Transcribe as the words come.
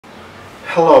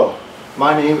Hello,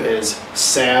 my name is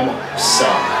Sam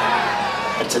Sung,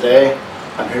 and today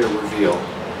I'm here to reveal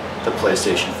the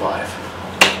PlayStation 5.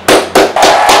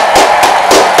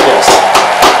 Yes.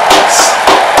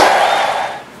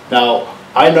 Now,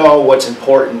 I know what's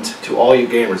important to all you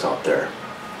gamers out there.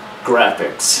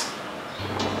 Graphics.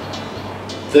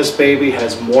 This baby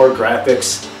has more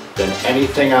graphics than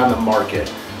anything on the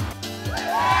market.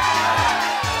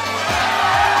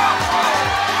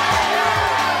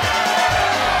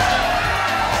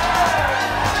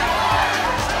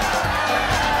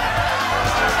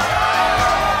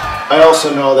 I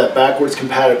also know that backwards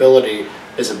compatibility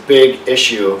is a big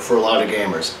issue for a lot of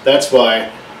gamers. That's why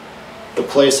the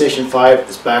PlayStation 5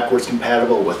 is backwards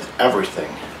compatible with everything.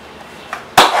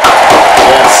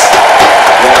 Yes.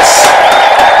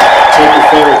 Take your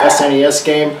favorite SNES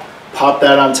game, pop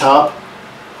that on top,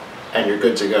 and you're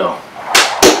good to go.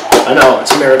 I know,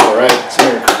 it's a miracle, right? It's a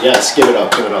miracle. Yes, give it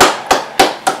up, give it up.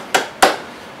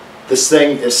 This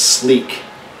thing is sleek.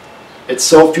 It's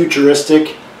so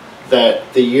futuristic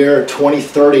that the year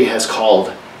 2030 has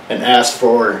called and asked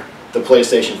for the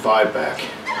PlayStation 5 back.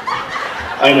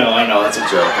 I know, it's a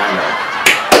joke, I know.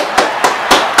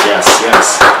 Yes.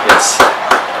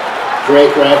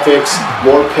 Great graphics,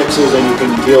 more pixels than you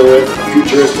can deal with, a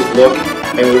futuristic look,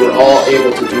 and we were all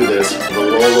able to do this for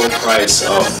the low price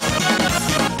of...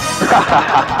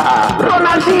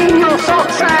 Ronaldinho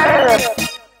success!